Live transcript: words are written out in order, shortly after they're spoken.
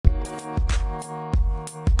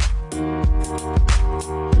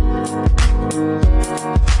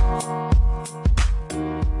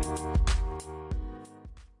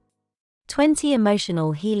20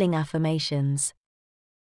 Emotional Healing Affirmations.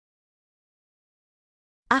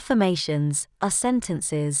 Affirmations are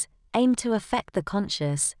sentences aimed to affect the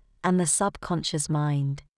conscious and the subconscious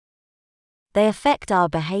mind. They affect our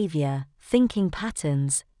behavior, thinking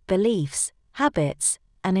patterns, beliefs, habits,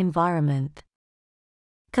 and environment.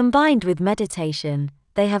 Combined with meditation,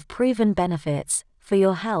 they have proven benefits for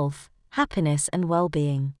your health, happiness, and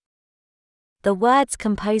well-being. The words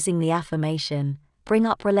composing the affirmation bring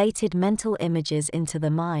up related mental images into the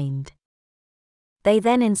mind. They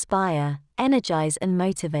then inspire, energize, and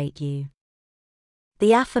motivate you.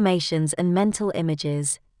 The affirmations and mental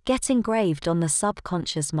images get engraved on the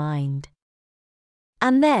subconscious mind.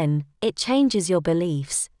 And then, it changes your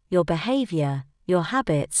beliefs, your behavior, your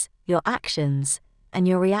habits, your actions, and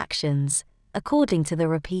your reactions, according to the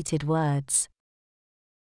repeated words.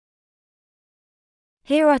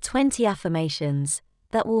 Here are 20 affirmations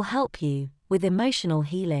that will help you with emotional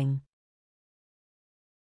healing.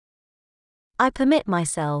 I permit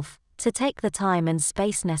myself to take the time and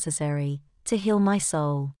space necessary to heal my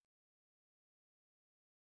soul.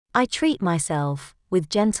 I treat myself with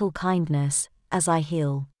gentle kindness as I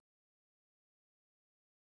heal.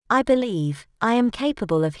 I believe I am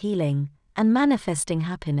capable of healing and manifesting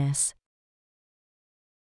happiness.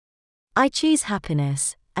 I choose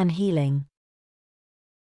happiness and healing.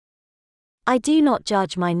 I do not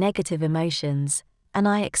judge my negative emotions, and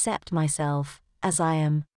I accept myself as I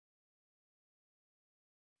am.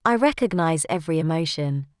 I recognize every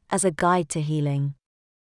emotion as a guide to healing.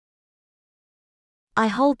 I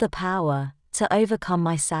hold the power to overcome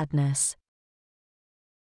my sadness.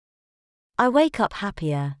 I wake up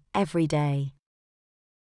happier every day.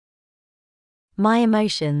 My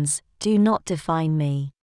emotions do not define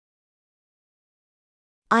me.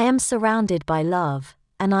 I am surrounded by love,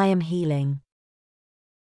 and I am healing.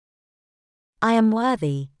 I am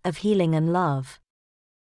worthy of healing and love.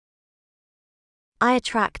 I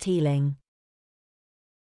attract healing.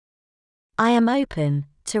 I am open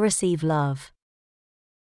to receive love.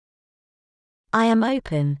 I am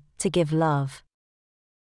open to give love.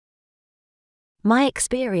 My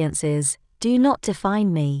experiences do not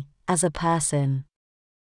define me as a person.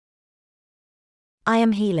 I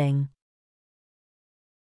am healing.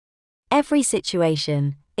 Every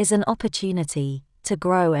situation is an opportunity to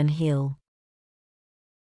grow and heal.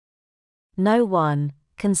 No one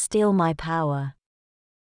can steal my power.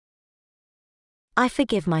 I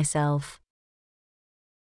forgive myself.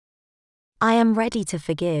 I am ready to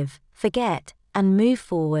forgive, forget, and move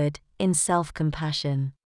forward in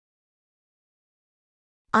self-compassion.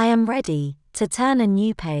 I am ready to turn a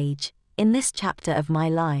new page in this chapter of my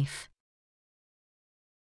life.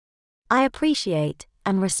 I appreciate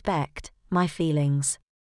and respect my feelings.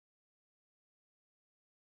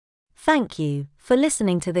 Thank you for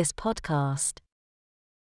listening to this podcast.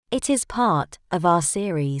 It is part of our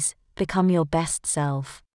series, Become Your Best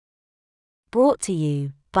Self. Brought to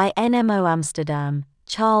you by NMO Amsterdam,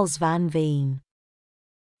 Charles van Veen.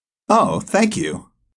 Oh, thank you.